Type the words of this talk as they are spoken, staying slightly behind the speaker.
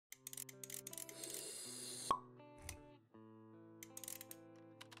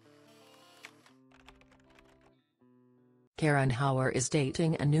Karen Hauer is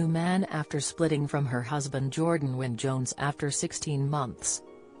dating a new man after splitting from her husband Jordan Wynne Jones after 16 months.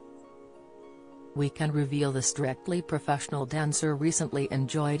 We can reveal the Strictly Professional dancer recently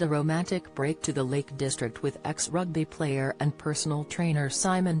enjoyed a romantic break to the Lake District with ex-rugby player and personal trainer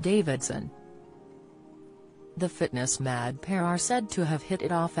Simon Davidson. The fitness-mad pair are said to have hit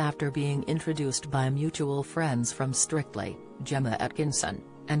it off after being introduced by mutual friends from Strictly, Gemma Atkinson,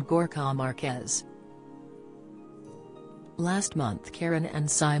 and Gorka Marquez. Last month Karen and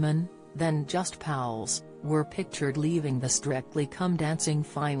Simon, then just pals, were pictured leaving the Strictly Come Dancing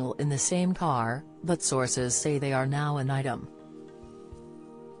final in the same car, but sources say they are now an item.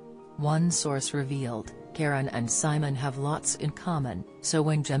 One source revealed, Karen and Simon have lots in common, so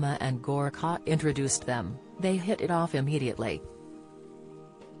when Gemma and Gorka introduced them, they hit it off immediately.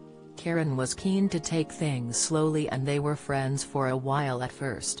 Karen was keen to take things slowly and they were friends for a while at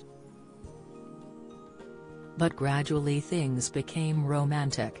first. But gradually things became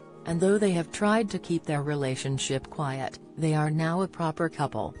romantic, and though they have tried to keep their relationship quiet, they are now a proper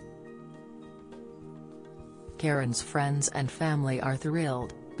couple. Karen's friends and family are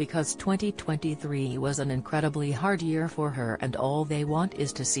thrilled, because 2023 was an incredibly hard year for her and all they want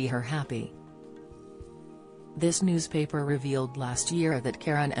is to see her happy. This newspaper revealed last year that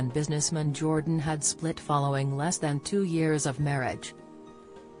Karen and businessman Jordan had split following less than 2 years of marriage.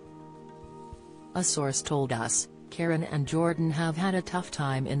 A source told us, Karen and Jordan have had a tough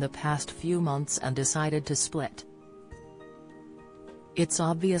time in the past few months and decided to split. It's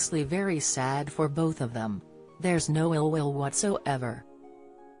obviously very sad for both of them. There's no ill will whatsoever.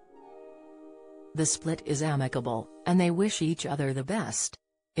 The split is amicable, and they wish each other the best.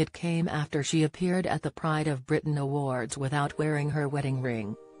 It came after she appeared at the Pride of Britain Awards without wearing her wedding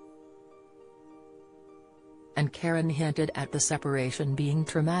ring. And Karen hinted at the separation being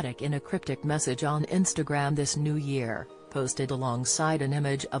traumatic in a cryptic message on Instagram this new year, posted alongside an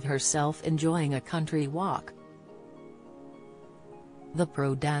image of herself enjoying a country walk. The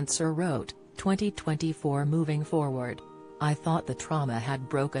pro dancer wrote, 2024 moving forward. I thought the trauma had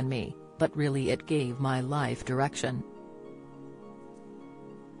broken me, but really it gave my life direction.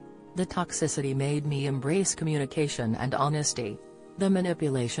 The toxicity made me embrace communication and honesty. The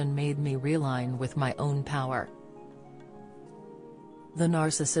manipulation made me realign with my own power. The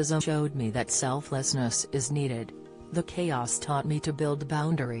narcissism showed me that selflessness is needed. The chaos taught me to build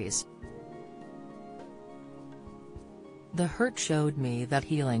boundaries. The hurt showed me that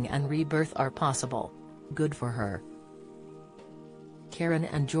healing and rebirth are possible. Good for her. Karen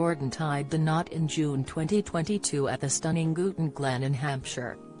and Jordan tied the knot in June 2022 at the stunning Gooten Glen in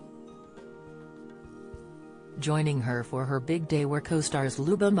Hampshire. Joining her for her big day were co-stars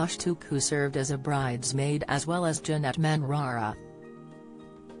Luba Mushtuk, who served as a bridesmaid, as well as Jeanette Manrara.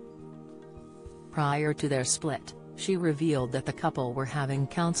 Prior to their split, she revealed that the couple were having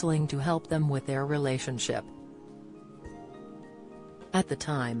counseling to help them with their relationship. At the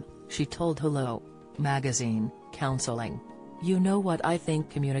time, she told Hello! Magazine, counseling. You know what, I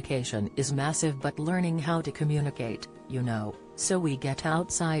think communication is massive, but learning how to communicate, so we get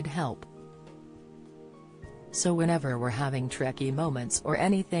outside help. So whenever we're having tricky moments or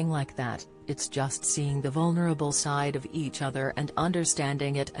anything like that, it's just seeing the vulnerable side of each other and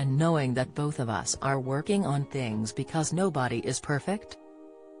understanding it and knowing that both of us are working on things because nobody is perfect.